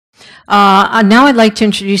Now I'd like to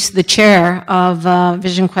introduce the chair of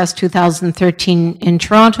Vision Quest 2013 in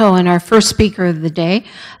Toronto, and our first speaker of the day,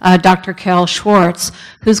 Dr. Carol Schwartz,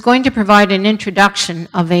 who's going to provide an introduction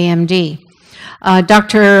of AMD.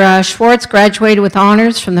 Dr. Schwartz graduated with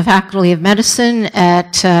honors from the Faculty of Medicine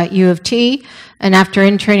at U of T, and after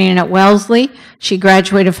interning at Wellesley, she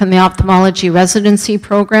graduated from the Ophthalmology Residency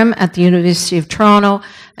Program at the University of Toronto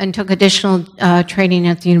and took additional training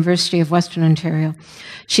at the University of Western Ontario.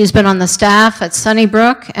 She's been on the staff at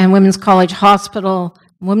Sunnybrook and Women's College Hospital,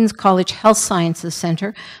 Women's College Health Sciences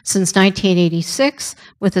Center since 1986,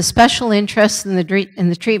 with a special interest in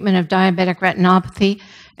the treatment of diabetic retinopathy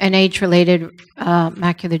and age-related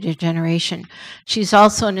macular degeneration. She's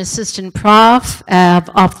also an assistant prof of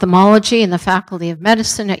ophthalmology in the Faculty of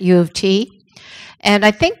Medicine at U of T. And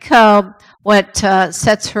I think what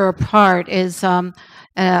sets her apart is,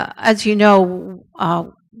 as you know,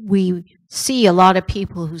 we see a lot of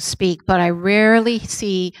people who speak, but I rarely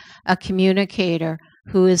see a communicator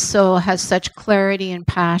who has such clarity and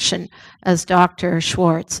passion as Dr.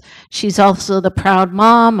 Schwartz. She's also the proud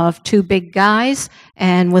mom of 2 big guys,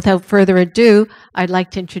 and without further ado, I'd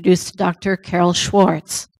like to introduce Dr. Carol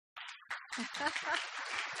Schwartz.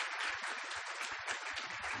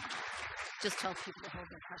 Just tell people to hold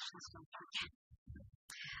their questions.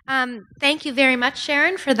 Thank you very much,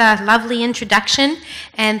 Sharon, for the lovely introduction,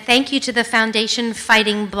 and thank you to the Foundation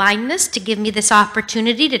Fighting Blindness to give me this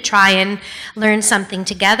opportunity to try and learn something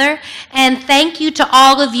together, and thank you to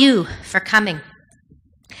all of you for coming.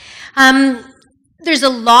 There's a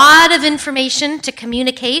lot of information to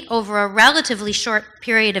communicate over a relatively short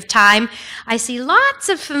period of time. I see lots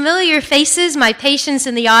of familiar faces, my patients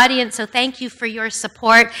in the audience, so thank you for your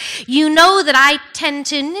support. You know that I tend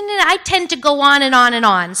to go on and on and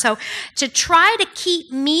on. So to try to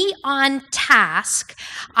keep me on task,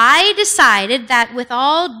 I decided that with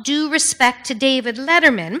all due respect to David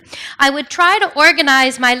Letterman, I would try to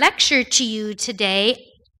organize my lecture to you today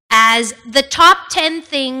as the top 10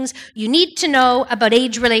 things you need to know about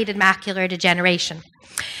age-related macular degeneration.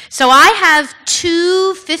 So I have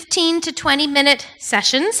 2 15 to 20-minute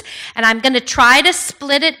sessions, and I'm going to try to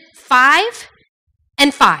split it 5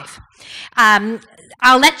 and 5.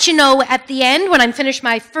 I'll let you know at the end when I'm finished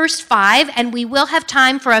my first 5, and we will have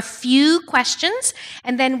time for a few questions,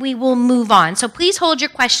 and then we will move on. So please hold your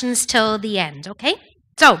questions till the end, okay?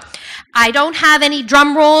 So I don't have any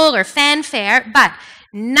drum roll or fanfare, but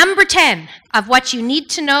number 10 of what you need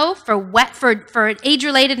to know for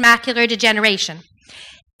age-related macular degeneration.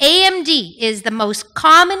 AMD is the most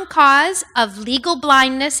common cause of legal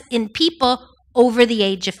blindness in people over the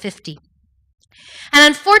age of 50. And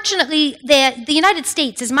unfortunately, the United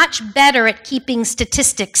States is much better at keeping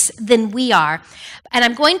statistics than we are. And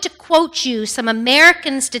I'm going to quote you some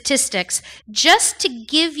American statistics just to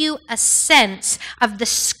give you a sense of the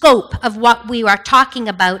scope of what we are talking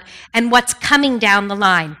about and what's coming down the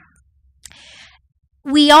line.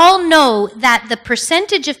 We all know that the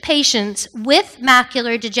percentage of patients with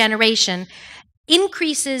macular degeneration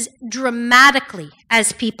increases dramatically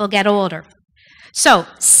as people get older. So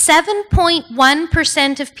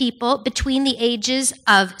 7.1% of people between the ages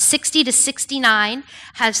of 60 to 69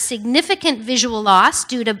 have significant visual loss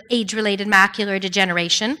due to age-related macular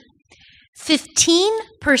degeneration.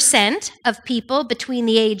 15% of people between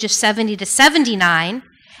the age of 70 to 79,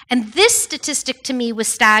 and this statistic to me was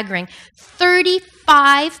staggering,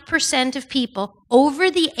 35% of people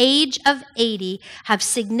over the age of 80 have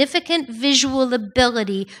significant visual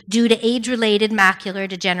ability due to age-related macular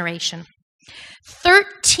degeneration.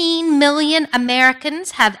 13 million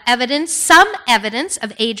Americans have some evidence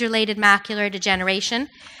of age-related macular degeneration.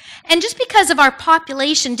 And just because of our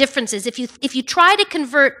population differences, if you try to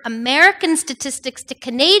convert American statistics to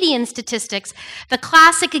Canadian statistics, the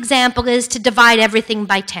classic example is to divide everything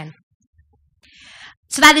by 10.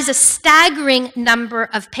 So that is a staggering number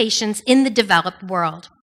of patients in the developed world.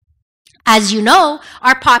 As you know,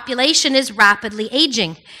 our population is rapidly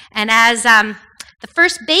aging. And as the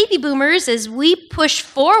first baby boomers, as we push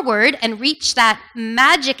forward and reach that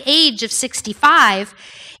magic age of 65,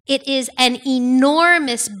 it is an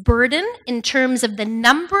enormous burden in terms of the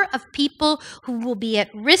number of people who will be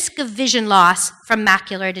at risk of vision loss from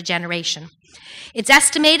macular degeneration. It's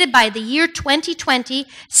estimated by the year 2020,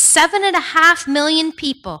 7.5 million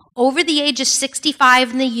people over the age of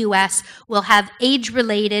 65 in the US will have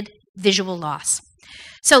age-related visual loss.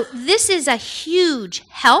 So this is a huge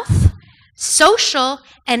health, social,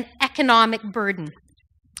 and economic burden.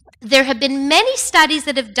 There have been many studies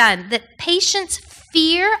that have done that patients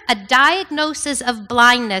fear a diagnosis of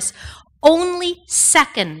blindness only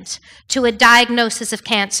second to a diagnosis of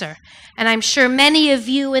cancer. And I'm sure many of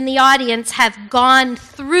you in the audience have gone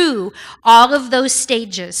through all of those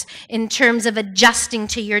stages in terms of adjusting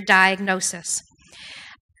to your diagnosis.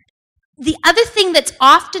 The other thing that's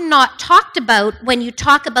often not talked about when you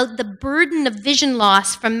talk about the burden of vision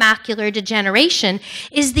loss from macular degeneration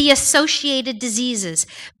is the associated diseases.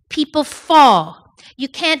 People fall. You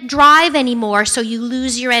can't drive anymore, so you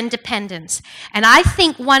lose your independence. And I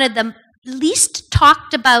think one of the least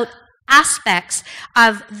talked about aspects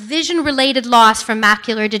of vision-related loss from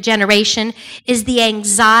macular degeneration is the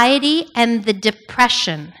anxiety and the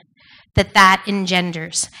depression that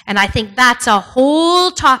engenders. And I think that's a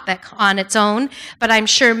whole topic on its own, but I'm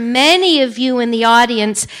sure many of you in the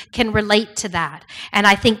audience can relate to that. And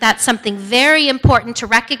I think that's something very important to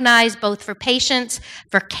recognize both for patients,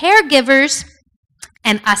 for caregivers,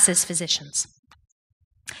 and us as physicians.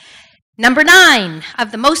 Number 9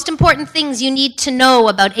 of the most important things you need to know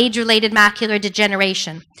about age-related macular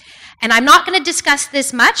degeneration. And I'm not going to discuss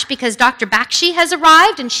this much because Dr. Bakshi has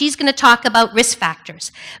arrived and she's going to talk about risk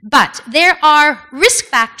factors. But there are risk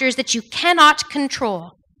factors that you cannot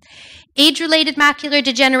control. Age-related macular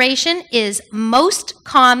degeneration is most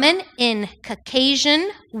common in Caucasian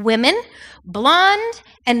women, blonde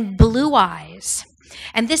and blue eyes.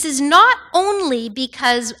 And this is not only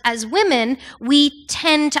because as women, we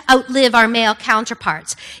tend to outlive our male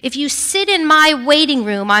counterparts. If you sit in my waiting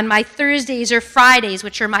room on my Thursdays or Fridays,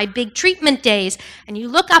 which are my big treatment days, and you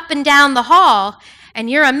look up and down the hall, and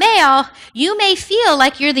you're a male, you may feel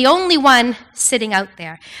like you're the only one sitting out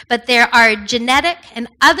there. But there are genetic and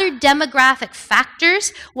other demographic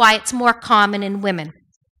factors why it's more common in women.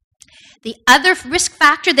 The other risk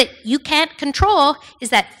factor that you can't control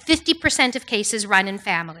is that 50% of cases run in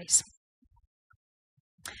families.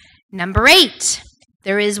 Number 8,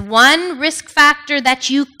 there is one risk factor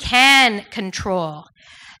that you can control.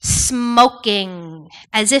 Smoking.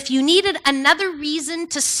 As if you needed another reason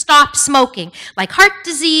to stop smoking. Like heart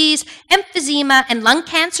disease, emphysema, and lung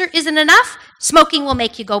cancer isn't enough, smoking will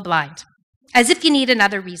make you go blind. As if you need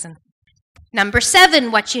another reason. Number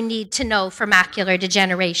 7, what you need to know for macular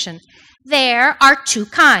degeneration. There are 2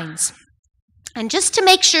 kinds. And just to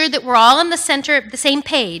make sure that we're all on the same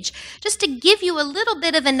page, just to give you a little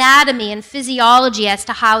bit of anatomy and physiology as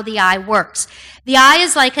to how the eye works. The eye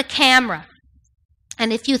is like a camera.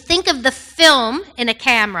 And if you think of the film in a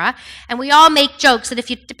camera, and we all make jokes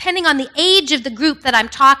that depending on the age of the group that I'm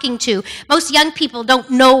talking to, most young people don't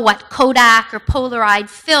know what Kodak or Polaroid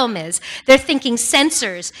film is. They're thinking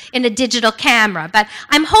sensors in a digital camera. But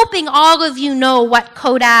I'm hoping all of you know what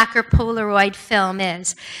Kodak or Polaroid film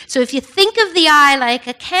is. So if you think of the eye like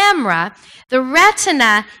a camera, the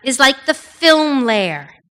retina is like the film layer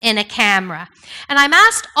in a camera. And I'm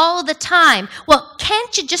asked all the time, well,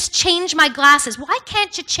 can't you just change my glasses? Why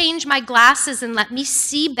can't you change my glasses and let me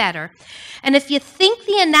see better? And if you think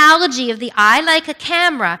the analogy of the eye like a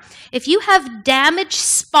camera, if you have damaged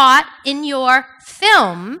spot in your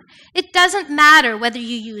film, it doesn't matter whether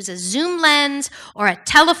you use a zoom lens or a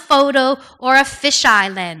telephoto or a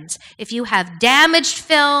fisheye lens. If you have damaged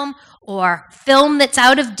film or film that's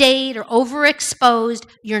out of date or overexposed,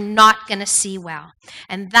 you're not going to see well.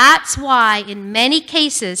 And that's why, in many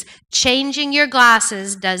cases, changing your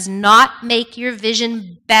glasses does not make your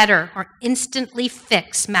vision better or instantly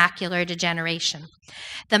fix macular degeneration.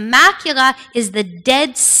 The macula is the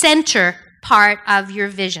dead center part of your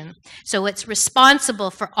vision. So it's responsible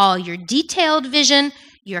for all your detailed vision,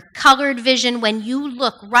 your colored vision. When you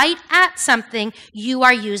look right at something, you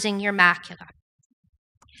are using your macula.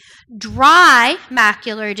 Dry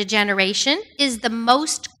macular degeneration is the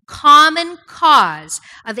most common cause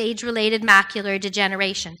of age-related macular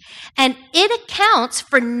degeneration, and it accounts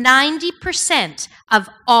for 90% of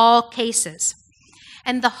all cases.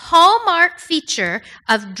 And the hallmark feature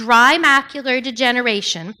of dry macular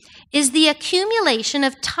degeneration is the accumulation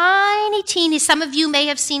of tiny, teeny, some of you may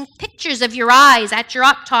have seen pictures of your eyes at your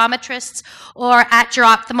optometrist or at your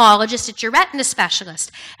ophthalmologist, at your retina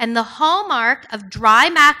specialist. And the hallmark of dry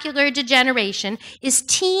macular degeneration is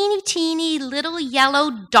teeny, teeny little yellow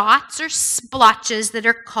dots or splotches that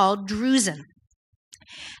are called drusen.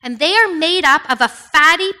 And they are made up of a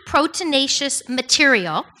fatty, proteinaceous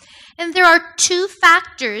material. And there are 2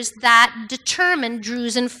 factors that determine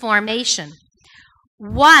drusen formation.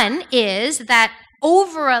 One is that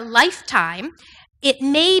over a lifetime, It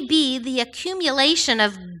may be the accumulation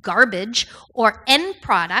of garbage or end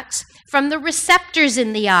products from the receptors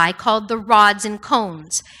in the eye called the rods and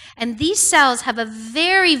cones. And these cells have a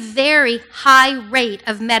very, very high rate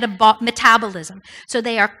of metabolism. So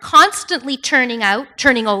they are constantly turning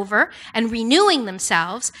over and renewing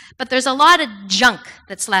themselves, but there's a lot of junk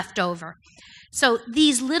that's left over. So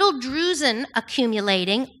these little drusen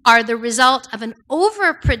accumulating are the result of an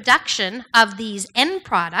overproduction of these end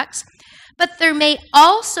products, but there may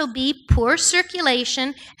also be poor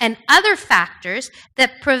circulation and other factors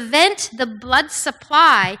that prevent the blood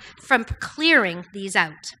supply from clearing these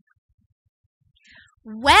out.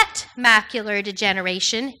 Wet macular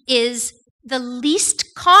degeneration is the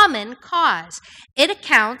least common cause. It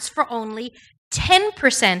accounts for only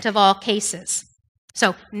 10% of all cases.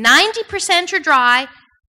 So 90% are dry,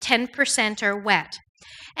 10% are wet.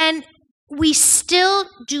 And we still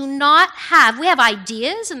do not have, we have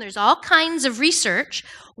ideas, and there's all kinds of research,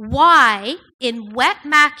 why in wet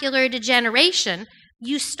macular degeneration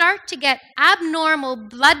you start to get abnormal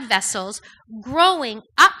blood vessels growing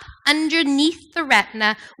up underneath the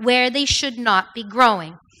retina where they should not be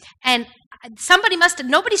growing. And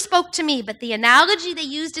nobody spoke to me, but the analogy they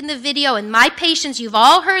used in the video, and my patients, you've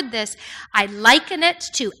all heard this, I liken it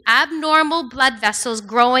to abnormal blood vessels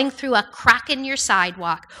growing through a crack in your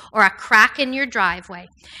sidewalk or a crack in your driveway.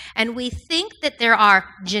 And we think that there are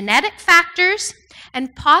genetic factors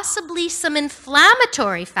and possibly some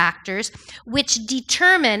inflammatory factors which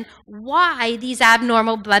determine why these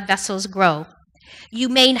abnormal blood vessels grow. You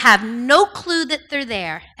may have no clue that they're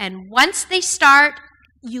there, and once they start,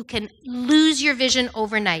 you can lose your vision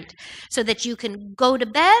overnight, so that you can go to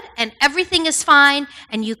bed and everything is fine,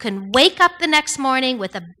 and you can wake up the next morning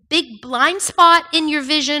with a big blind spot in your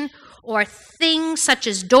vision, or things such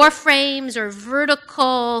as door frames or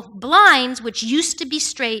vertical blinds, which used to be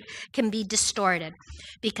straight, can be distorted.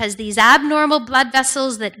 Because these abnormal blood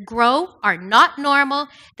vessels that grow are not normal.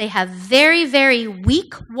 They have very, very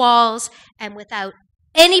weak walls, and without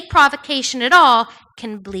any provocation at all,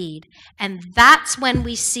 can bleed. And that's when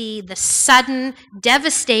we see the sudden,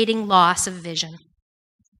 devastating loss of vision.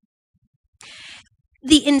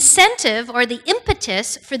 The incentive or the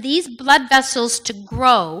impetus for these blood vessels to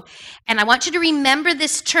grow, and I want you to remember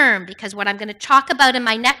this term because what I'm going to talk about in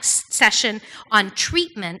my next session on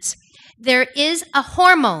treatments, there is a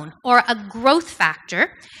hormone or a growth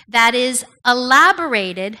factor that is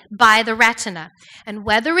elaborated by the retina. And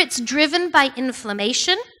whether it's driven by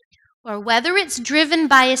inflammation or whether it's driven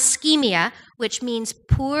by ischemia, which means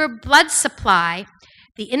poor blood supply,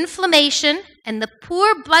 the inflammation and the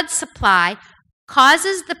poor blood supply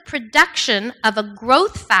causes the production of a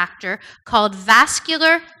growth factor called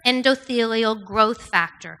vascular endothelial growth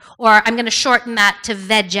factor, or I'm going to shorten that to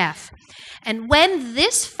VEGF. And when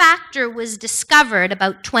this factor was discovered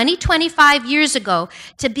about 25 years ago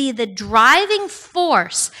to be the driving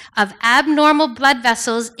force of abnormal blood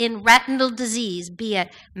vessels in retinal disease, be it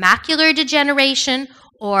macular degeneration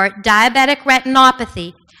or diabetic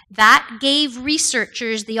retinopathy, that gave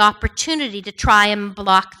researchers the opportunity to try and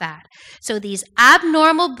block that. So these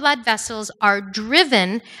abnormal blood vessels are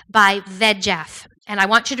driven by VEGF. And I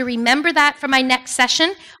want you to remember that for my next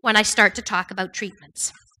session when I start to talk about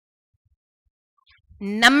treatments.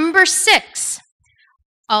 Number 6,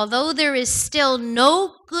 although there is still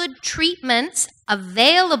no good treatments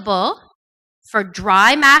available for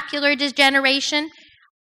dry macular degeneration,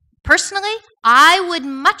 personally, I would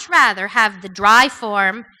much rather have the dry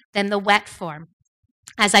form than the wet form.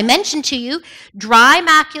 As I mentioned to you, dry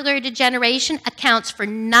macular degeneration accounts for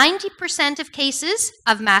 90% of cases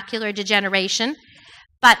of macular degeneration,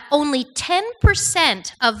 but only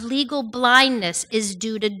 10% of legal blindness is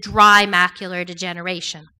due to dry macular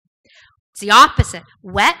degeneration. It's the opposite.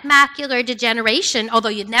 Wet macular degeneration, although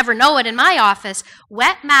you'd never know it in my office,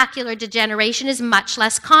 wet macular degeneration is much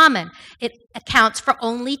less common. It accounts for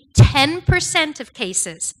only 10% of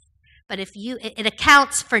cases, but it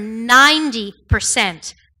accounts for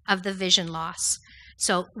 90% of the vision loss.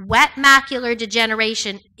 So wet macular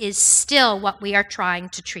degeneration is still what we are trying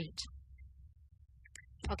to treat.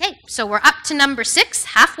 Okay, so we're up to number 6,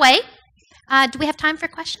 halfway. Do we have time for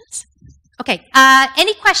questions? Okay,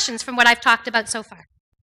 any questions from what I've talked about so far?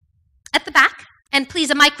 At the back, and please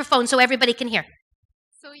a microphone so everybody can hear.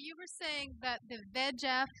 So you were saying that the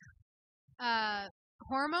VEGF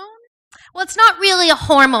hormone? Well, it's not really a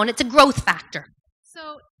hormone, it's a growth factor.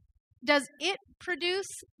 So does it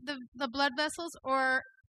produce the blood vessels, or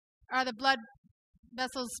are the blood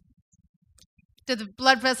vessels, do the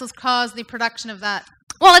blood vessels cause the production of that?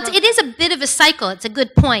 Well, it is a bit of a cycle. It's a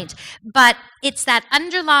good point. But it's that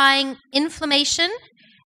underlying inflammation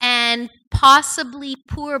and possibly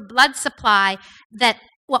poor blood supply that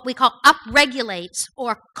what we call upregulates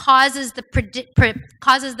or causes the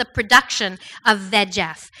production of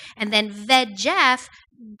VEGF. And then VEGF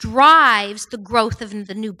drives the growth of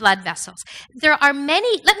the new blood vessels. There are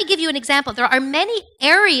many, let me give you an example. There are many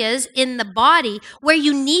areas in the body where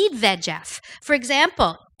you need VEGF. For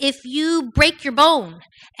example, if you break your bone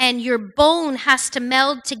and your bone has to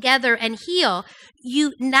meld together and heal,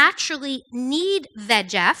 you naturally need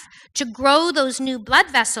VEGF to grow those new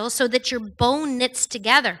blood vessels so that your bone knits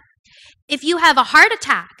together. If you have a heart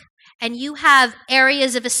attack and you have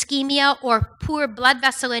areas of ischemia or poor blood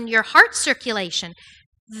vessel in your heart circulation,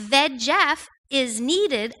 VEGF is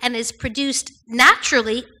needed and is produced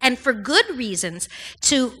naturally and for good reasons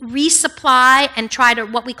to resupply and try to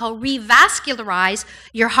what we call revascularize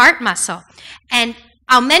your heart muscle. And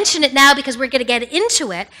I'll mention it now because we're going to get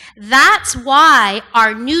into it. That's why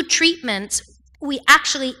our new treatments, we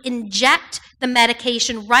actually inject the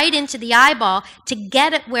medication right into the eyeball to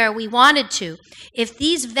get it where we wanted to. If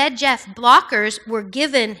these VEGF blockers were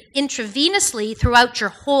given intravenously throughout your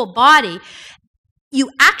whole body, you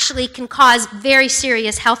actually can cause very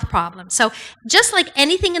serious health problems. So just like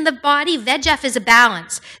anything in the body, VEGF is a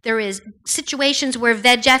balance. There is situations where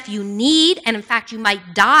VEGF you need, and in fact you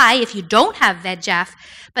might die if you don't have VEGF,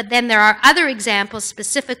 but then there are other examples,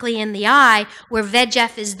 specifically in the eye, where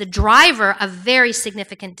VEGF is the driver of very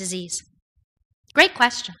significant disease. Great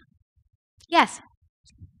question. Yes?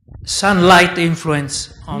 Sunlight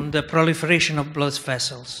influence on the proliferation of blood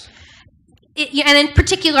vessels. And in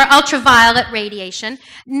particular, ultraviolet radiation,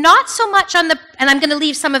 not so much on the, and I'm going to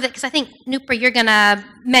leave some of it because I think, Nupra, you're going to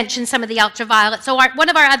mention some of the ultraviolet, so one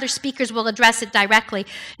of our other speakers will address it directly.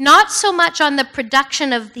 Not so much on the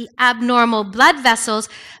production of the abnormal blood vessels,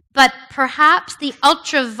 but perhaps the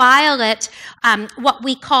ultraviolet, what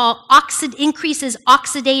we call increases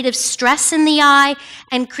oxidative stress in the eye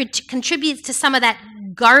and contributes to some of that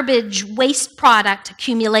garbage waste product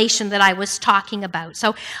accumulation that I was talking about.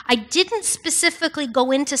 So I didn't specifically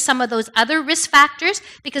go into some of those other risk factors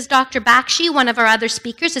because Dr. Bakshi, one of our other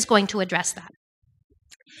speakers, is going to address that.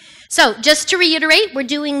 So just to reiterate, we're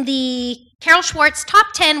doing the Carol Schwartz Top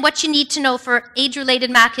 10 What You Need to Know for Age-Related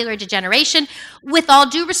Macular Degeneration, with all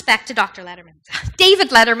due respect to Dr. Letterman. David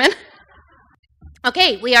Letterman.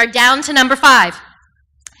 Okay, we are down to number 5.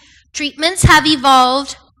 Treatments have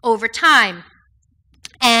evolved over time.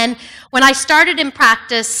 And when I started in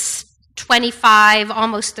practice 25,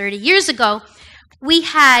 almost 30 years ago, we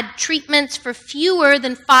had treatments for fewer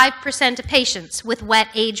than 5% of patients with wet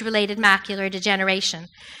age-related macular degeneration.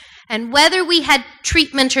 And whether we had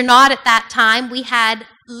treatment or not at that time, we had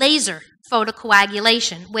laser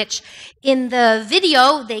photocoagulation, which in the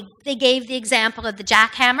video, they gave the example of the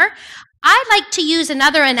jackhammer. I like to use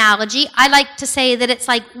another analogy. I like to say that it's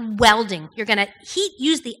like welding. You're going to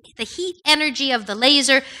use the heat energy of the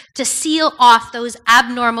laser to seal off those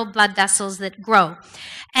abnormal blood vessels that grow.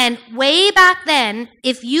 And way back then,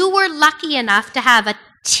 if you were lucky enough to have a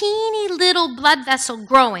teeny little blood vessel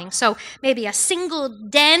growing, so maybe a single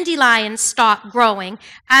dandelion stalk growing,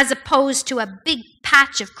 as opposed to a big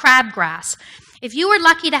patch of crabgrass, if you were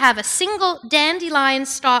lucky to have a single dandelion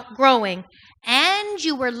stalk growing, and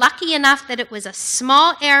you were lucky enough that it was a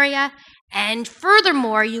small area, and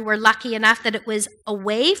furthermore, you were lucky enough that it was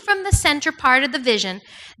away from the center part of the vision,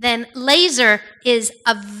 then laser is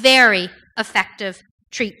a very effective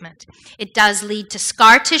treatment. It does lead to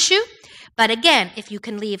scar tissue, but again, if you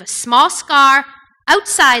can leave a small scar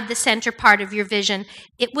outside the center part of your vision,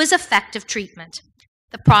 it was effective treatment.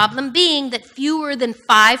 The problem being that fewer than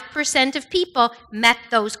 5% of people met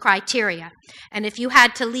those criteria. And if you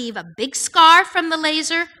had to leave a big scar from the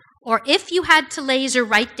laser, or if you had to laser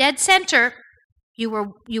right dead center, you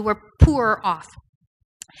were poorer off.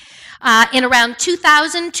 In around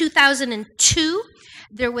 2000, 2002,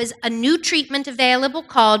 there was a new treatment available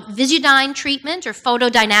called Visudyne treatment or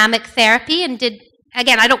photodynamic therapy, and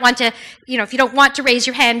again, I don't want to, if you don't want to raise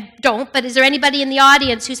your hand, don't, but is there anybody in the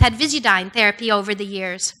audience who's had Visudyne therapy over the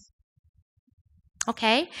years?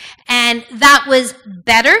 Okay, and that was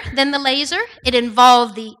better than the laser. It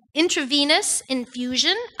involved the intravenous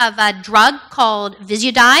infusion of a drug called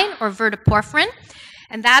Visudyne or verteporfin,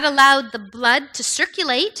 and that allowed the blood to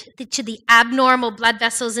circulate to the abnormal blood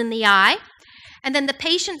vessels in the eye. And then the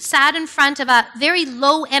patient sat in front of a very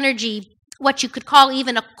low energy, what you could call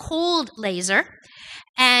even a cold laser,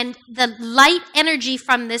 and the light energy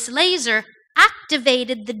from this laser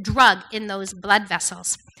activated the drug in those blood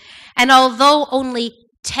vessels. And although only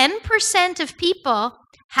 10% of people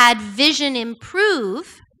had vision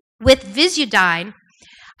improve with Visudyne,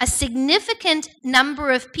 a significant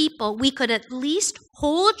number of people, we could at least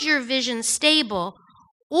hold your vision stable,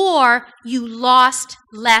 or you lost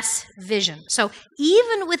less vision. So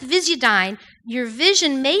even with Visiodine, your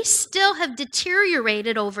vision may still have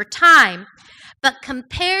deteriorated over time, but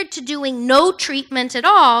compared to doing no treatment at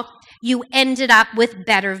all, you ended up with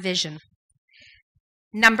better vision.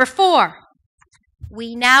 Number 4,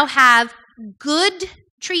 we now have good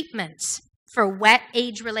treatments for wet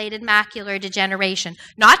age-related macular degeneration.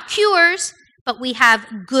 Not cures, but we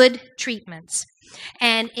have good treatments.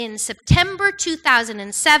 And in September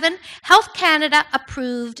 2007, Health Canada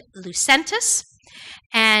approved Lucentis.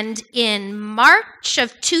 And in March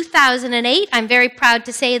of 2008, I'm very proud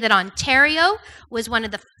to say that Ontario was one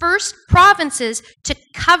of the first provinces to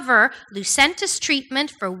cover Lucentis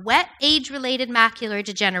treatment for wet age-related macular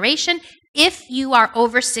degeneration if you are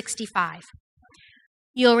over 65.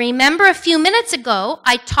 You'll remember a few minutes ago,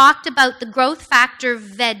 I talked about the growth factor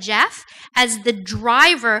VEGF as the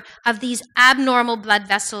driver of these abnormal blood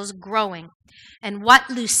vessels growing. And what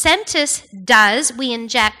Lucentis does, we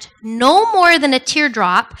inject no more than a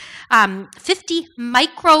teardrop, 50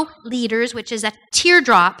 microliters, which is a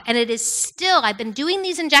teardrop, and it is still, I've been doing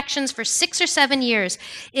these injections for 6 or 7 years,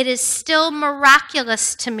 it is still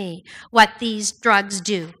miraculous to me what these drugs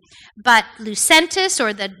do. But Lucentis,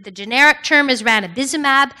 or the generic term is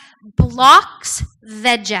ranibizumab, blocks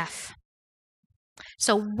VEGF.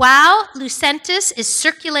 So while Lucentis is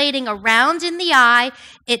circulating around in the eye,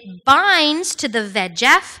 it binds to the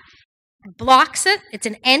VEGF, blocks it, it's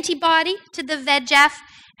an antibody to the VEGF,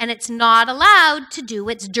 and it's not allowed to do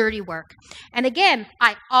its dirty work. And again,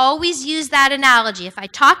 I always use that analogy. If I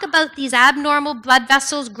talk about these abnormal blood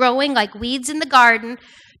vessels growing like weeds in the garden,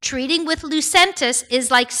 treating with Lucentis is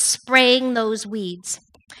like spraying those weeds.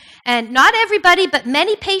 And not everybody, but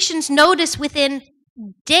many patients notice within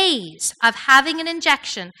days of having an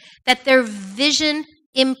injection that their vision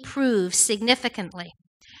improves significantly.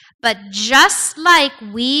 But just like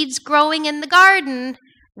weeds growing in the garden,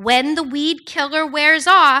 when the weed killer wears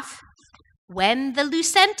off, when the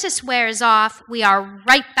Lucentis wears off, we are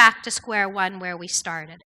right back to square one where we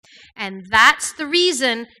started. And that's the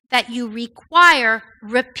reason that you require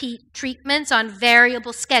repeat treatments on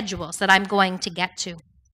variable schedules that I'm going to get to.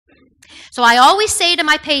 So I always say to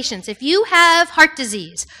my patients, if you have heart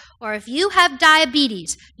disease or if you have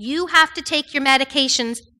diabetes, you have to take your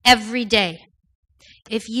medications every day.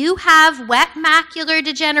 If you have wet macular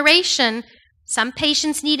degeneration, some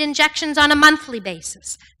patients need injections on a monthly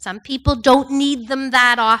basis. Some people don't need them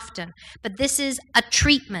that often. But this is a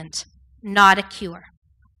treatment, not a cure.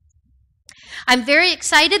 I'm very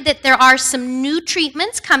excited that there are some new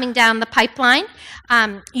treatments coming down the pipeline.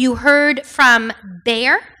 You heard from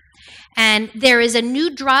Bayer, and there is a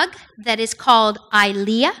new drug that is called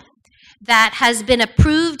Eylea that has been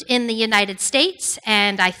approved in the United States,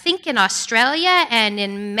 and I think in Australia and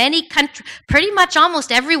in many countries, pretty much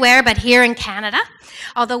almost everywhere but here in Canada,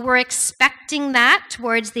 although we're expecting that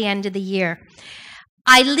towards the end of the year.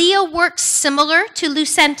 Eylea works similar to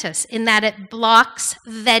Lucentis in that it blocks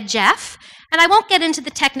VEGF, and I won't get into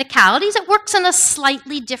the technicalities. It works in a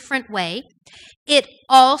slightly different way. It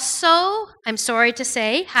also, I'm sorry to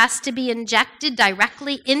say, has to be injected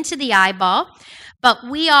directly into the eyeball, but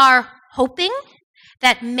we are hoping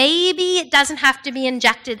that maybe it doesn't have to be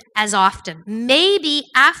injected as often. Maybe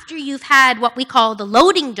after you've had what we call the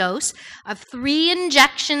loading dose of 3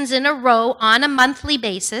 injections in a row on a monthly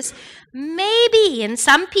basis, maybe in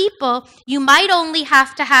some people you might only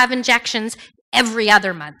have to have injections every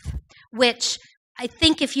other month, which I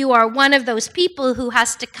think if you are one of those people who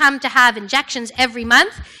has to come to have injections every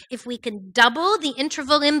month, if we can double the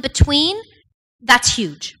interval in between, that's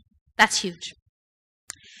huge. That's huge.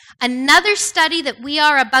 Another study that we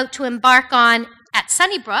are about to embark on at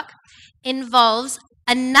Sunnybrook involves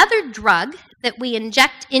another drug that we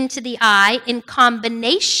inject into the eye in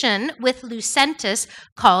combination with Lucentis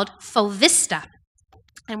called Fovista.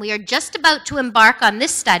 And we are just about to embark on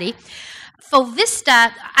this study.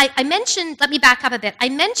 Fovista, I mentioned, let me back up a bit. I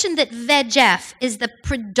mentioned that VEGF is the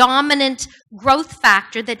predominant growth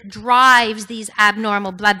factor that drives these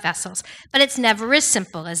abnormal blood vessels, but it's never as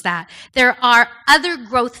simple as that. There are other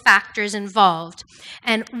growth factors involved,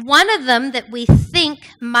 and one of them that we think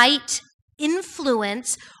might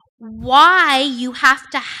influence why you have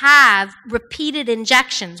to have repeated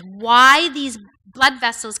injections, why these blood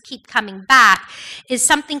vessels keep coming back, is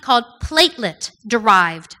something called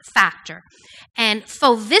platelet-derived factor. And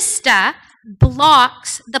Fovista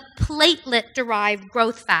blocks the platelet-derived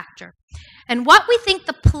growth factor. And what we think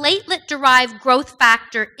the platelet-derived growth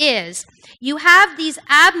factor is, you have these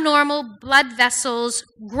abnormal blood vessels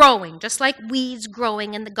growing, just like weeds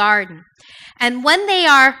growing in the garden. And when they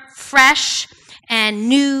are fresh and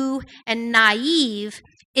new and naive,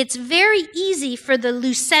 it's very easy for the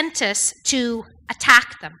lucentis to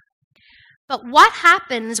attack them. But what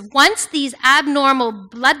happens once these abnormal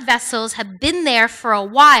blood vessels have been there for a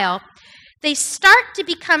while, they start to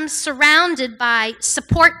become surrounded by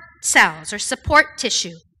support cells or support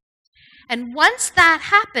tissue. And once that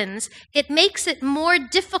happens, it makes it more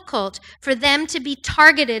difficult for them to be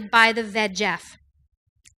targeted by the VEGF.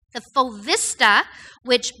 The Fovista,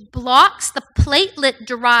 which blocks the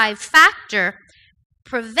platelet-derived factor,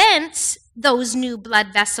 prevents those new blood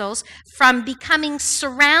vessels from becoming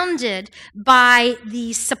surrounded by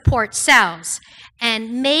these support cells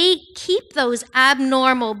and may keep those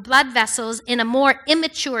abnormal blood vessels in a more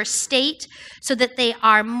immature state so that they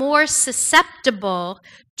are more susceptible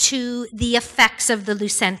to the effects of the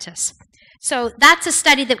lucentis. So that's a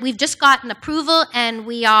study that we've just gotten approval, and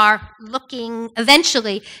we are looking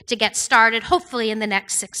eventually to get started, hopefully in the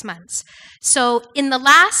next 6 months. So in the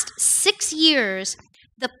last 6 years,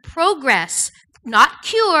 the progress, not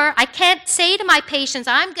cure, I can't say to my patients,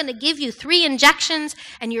 I'm going to give you 3 injections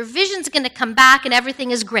and your vision's going to come back and everything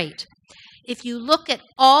is great. If you look at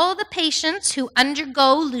all the patients who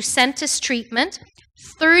undergo lucentis treatment,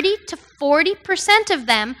 30 to 40% of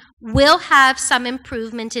them will have some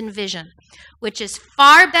improvement in vision, which is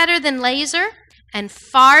far better than laser and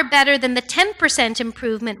far better than the 10%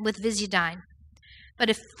 improvement with Visidyne. But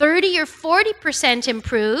if 30 or 40%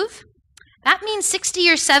 improve, that means 60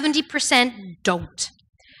 or 70% don't.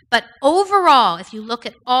 But overall, if you look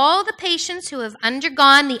at all the patients who have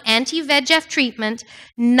undergone the anti-VEGF treatment,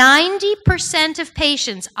 90% of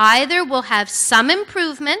patients either will have some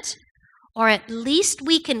improvement or at least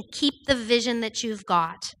we can keep the vision that you've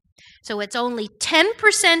got. So it's only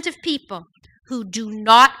 10% of people who do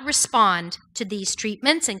not respond to these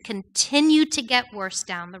treatments and continue to get worse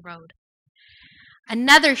down the road.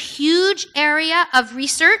 Another huge area of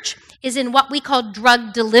research is in what we call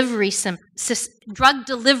drug delivery systems.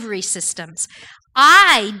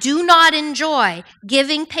 I do not enjoy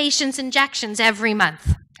giving patients injections every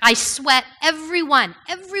month. I sweat everyone.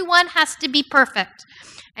 Everyone has to be perfect,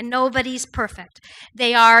 and nobody's perfect.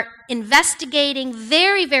 They are investigating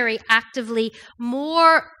very, very actively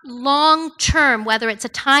more long-term, whether it's a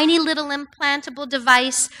tiny little implantable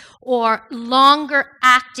device or longer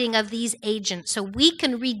acting of these agents, so we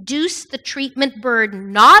can reduce the treatment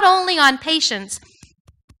burden not only on patients,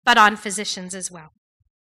 but on physicians as well.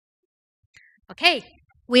 Okay,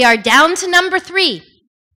 we are down to number 3.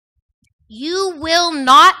 You will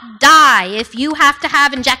not die if you have to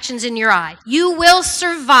have injections in your eye. You will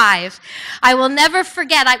survive. I will never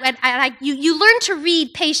forget, you learn to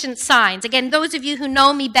read patient signs. Again, those of you who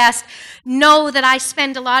know me best know that I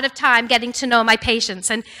spend a lot of time getting to know my patients.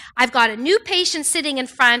 And I've got a new patient sitting in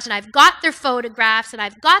front, and I've got their photographs, and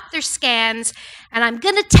I've got their scans, and I'm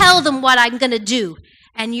going to tell them what I'm going to do.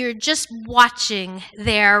 And you're just watching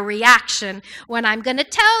their reaction when I'm going to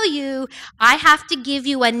tell you, I have to give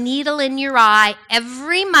you a needle in your eye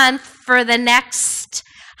every month for the next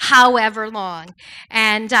however long.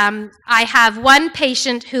 And I have one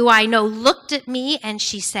patient who I know looked at me and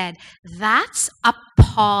she said, "That's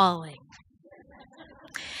appalling."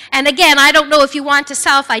 And again, I don't know if you want to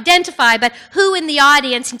self-identify, but who in the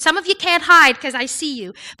audience, and some of you can't hide because I see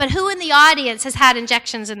you, but who in the audience has had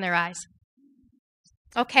injections in their eyes?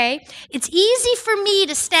 Okay? It's easy for me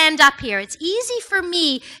to stand up here. It's easy for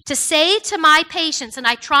me to say to my patients, and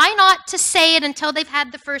I try not to say it until they've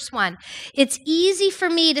had the first one. It's easy for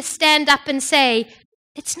me to stand up and say,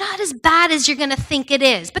 it's not as bad as you're going to think it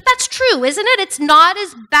is. But that's true, isn't it? It's not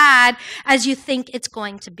as bad as you think it's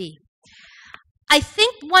going to be. I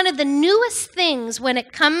think one of the newest things when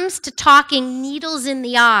it comes to talking needles in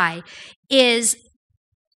the eye is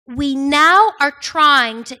we now are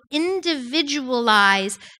trying to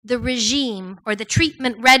individualize the regime or the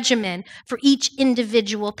treatment regimen for each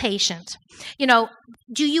individual patient. You know,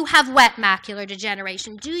 do you have wet macular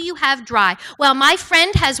degeneration? Do you have dry? Well, my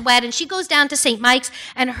friend has wet, and she goes down to St. Mike's,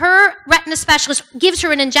 and her retina specialist gives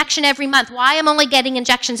her an injection every month. Why I'm only getting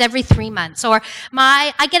injections every 3 months? Or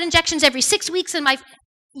I get injections every 6 weeks, and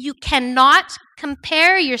you cannot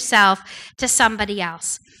compare yourself to somebody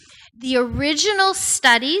else. The original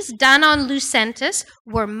studies done on lucentis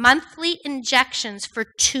were monthly injections for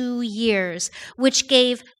 2 years, which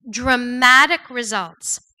gave dramatic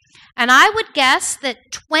results. And I would guess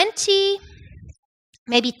that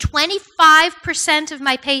maybe 25% of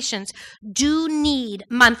my patients do need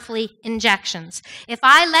monthly injections. If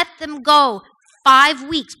I let them go 5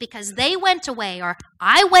 weeks because they went away or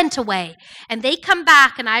I went away and they come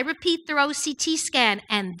back and I repeat their OCT scan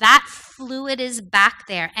and that fluid is back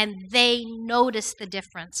there and they notice the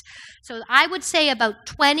difference. So I would say about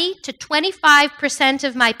 20 to 25%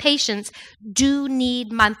 of my patients do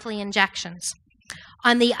need monthly injections.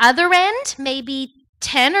 On the other end, maybe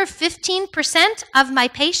 10 or 15% of my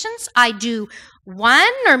patients, I do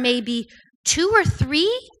 1 or maybe 2 or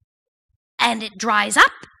 3 and it dries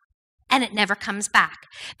up and it never comes back.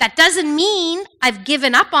 That doesn't mean I've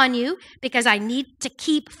given up on you, because I need to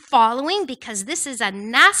keep following, because this is a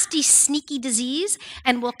nasty, sneaky disease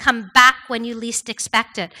and will come back when you least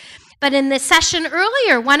expect it. But in the session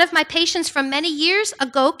earlier, one of my patients from many years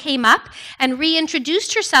ago came up and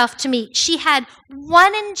reintroduced herself to me. She had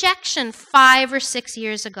 1 injection 5 or 6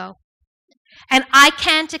 years ago. And I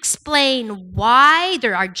can't explain why.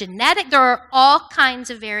 There are all kinds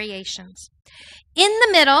of variations. In the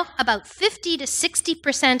middle, about 50 to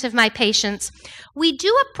 60% of my patients, we do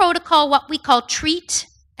a protocol, what we call treat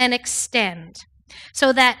and extend.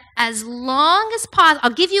 So that as long as possible,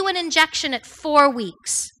 I'll give you an injection at 4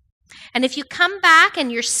 weeks. And if you come back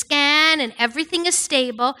and your scan and everything is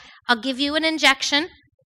stable, I'll give you an injection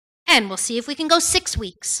and we'll see if we can go 6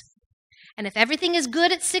 weeks. And if everything is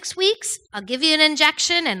good at 6 weeks, I'll give you an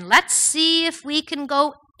injection and let's see if we can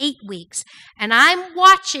go 8 weeks. And I'm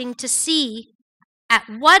watching to see at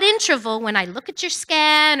what interval, when I look at your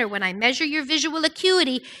scan or when I measure your visual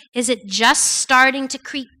acuity, is it just starting to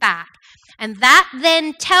creep back? And that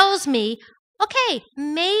then tells me, okay,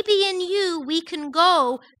 maybe in you we can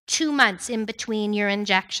go 2 months in between your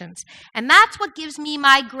injections. And that's what gives me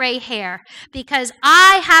my gray hair, because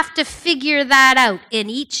I have to figure that out in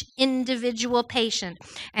each individual patient.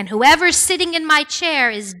 And whoever's sitting in my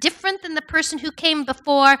chair is different than the person who came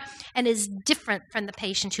before and is different from the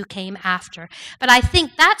patient who came after. But I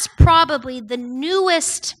think that's probably the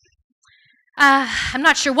newest, I'm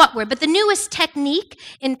not sure what word, but the newest technique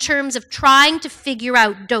in terms of trying to figure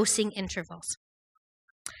out dosing intervals.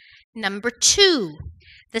 Number 2,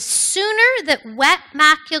 the sooner that wet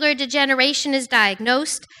macular degeneration is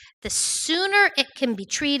diagnosed, the sooner it can be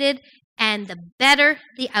treated and the better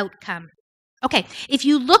the outcome. Okay, if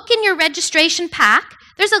you look in your registration pack,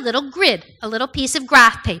 there's a little grid, a little piece of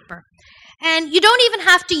graph paper. And you don't even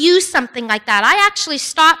have to use something like that. I actually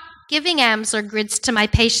stopped giving Amsler grids to my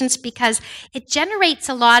patients because it generates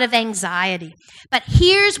a lot of anxiety. But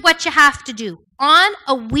here's what you have to do. On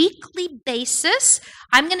a weekly basis,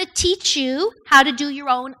 I'm going to teach you how to do your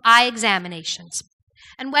own eye examinations.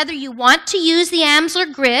 And whether you want to use the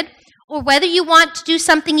Amsler grid or whether you want to do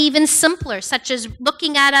something even simpler, such as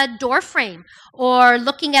looking at a door frame or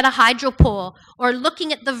looking at a hydropole or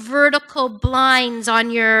looking at the vertical blinds on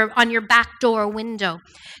your back door window.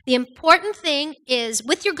 The important thing is,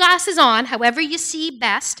 with your glasses on, however you see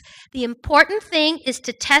best, the important thing is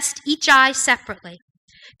to test each eye separately.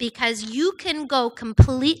 Because you can go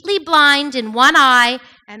completely blind in one eye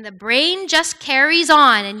and the brain just carries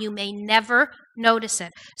on and you may never notice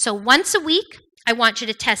it. So once a week, I want you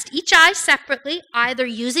to test each eye separately, either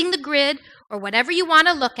using the grid or whatever you want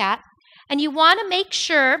to look at. And you want to make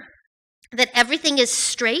sure that everything is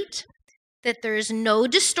straight, that there's no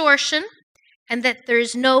distortion, and that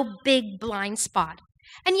there's no big blind spot.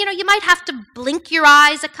 And you might have to blink your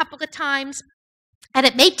eyes a couple of times. And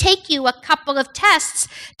it may take you a couple of tests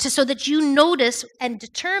so that you notice and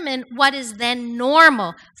determine what is then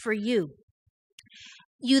normal for you.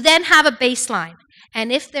 You then have a baseline. And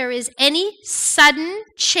if there is any sudden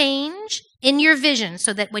change in your vision,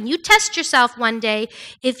 so that when you test yourself one day,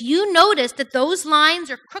 if you notice that those lines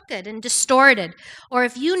are crooked and distorted, or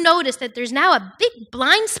if you notice that there's now a big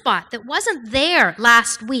blind spot that wasn't there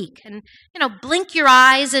last week, and blink your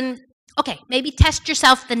eyes and okay, maybe test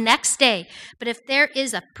yourself the next day. But if there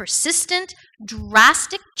is a persistent,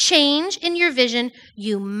 drastic change in your vision,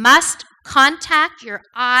 you must contact your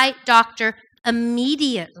eye doctor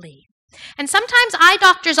immediately. And sometimes eye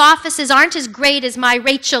doctors' offices aren't as great as my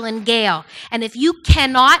Rachel and Gail. And if you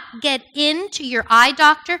cannot get into your eye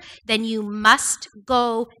doctor, then you must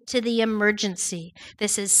go to the emergency.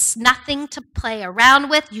 This is nothing to play around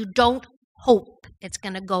with. You don't hope it's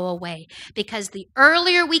going to go away. Because the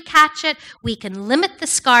earlier we catch it, we can limit the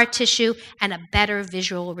scar tissue and a better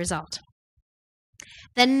visual result.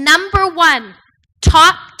 The number 1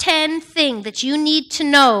 top 10 thing that you need to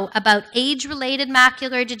know about age-related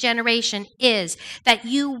macular degeneration is that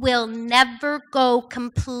you will never go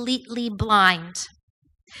completely blind.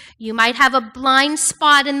 You might have a blind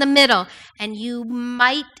spot in the middle, and you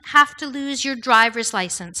might have to lose your driver's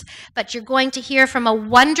license. But you're going to hear from a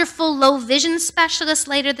wonderful low vision specialist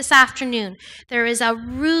later this afternoon. There is a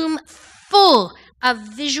room full of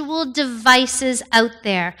visual devices out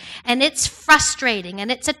there, and it's frustrating,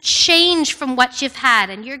 and it's a change from what you've had,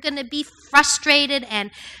 and you're going to be frustrated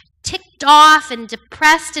and ticked off and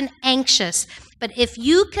depressed and anxious. But if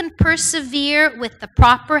you can persevere with the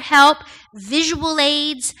proper help, visual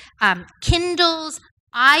aids, Kindles,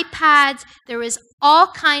 iPads, there is all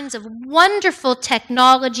kinds of wonderful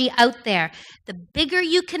technology out there. The bigger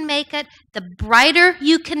you can make it, the brighter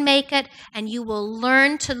you can make it, and you will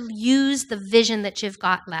learn to use the vision that you've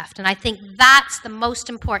got left. And I think that's the most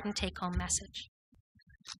important take-home message.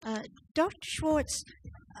 Dr. Schwartz,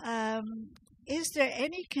 is there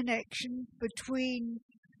any connection between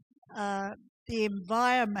the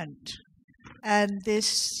environment and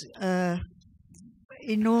this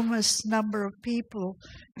enormous number of people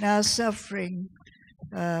now suffering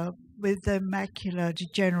with the macular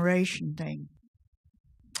degeneration thing?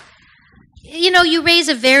 You know, you raise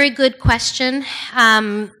a very good question.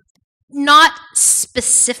 Not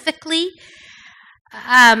specifically.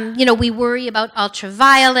 You know, we worry about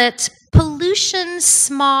ultraviolet. Pollution,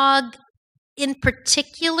 smog in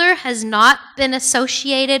particular has not been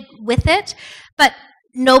associated with it, but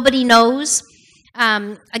nobody knows.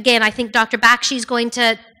 Again, I think Dr. Bakshi is going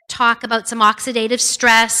to talk about some oxidative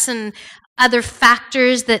stress and other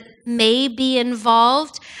factors that may be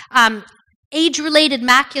involved. Age-related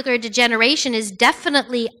macular degeneration is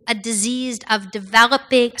definitely a disease of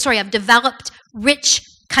developed rich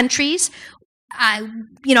countries.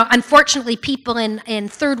 You know, unfortunately, people in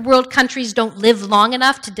third world countries don't live long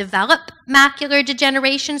enough to develop macular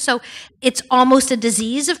degeneration, so it's almost a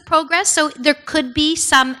disease of progress. So there could be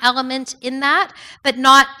some element in that, but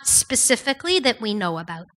not specifically that we know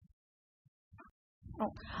about.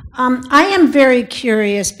 I am very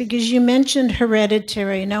curious because you mentioned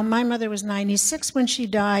hereditary. Now, my mother was 96 when she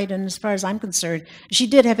died, and as far as I'm concerned, she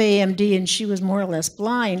did have AMD and she was more or less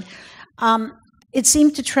blind. It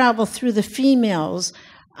seemed to travel through the females.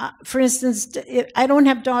 For instance, I don't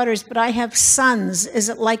have daughters, but I have sons. Is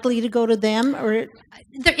it likely to go to them? Or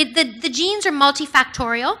the genes are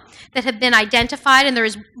multifactorial that have been identified, and there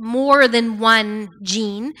is more than one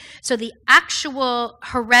gene. So the actual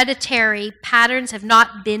hereditary patterns have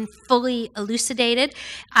not been fully elucidated.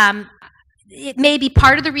 It may be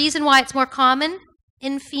part of the reason why it's more common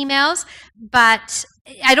in females, but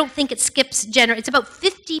I don't think it skips gender. It's about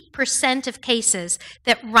 50% of cases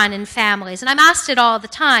that run in families. And I'm asked it all the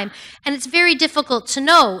time, and it's very difficult to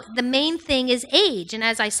know. The main thing is age. And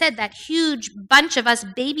as I said, that huge bunch of us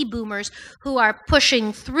baby boomers who are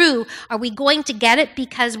pushing through, are we going to get it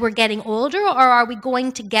because we're getting older, or are we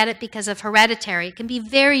going to get it because of hereditary? It can be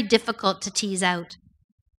very difficult to tease out.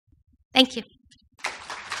 Thank you.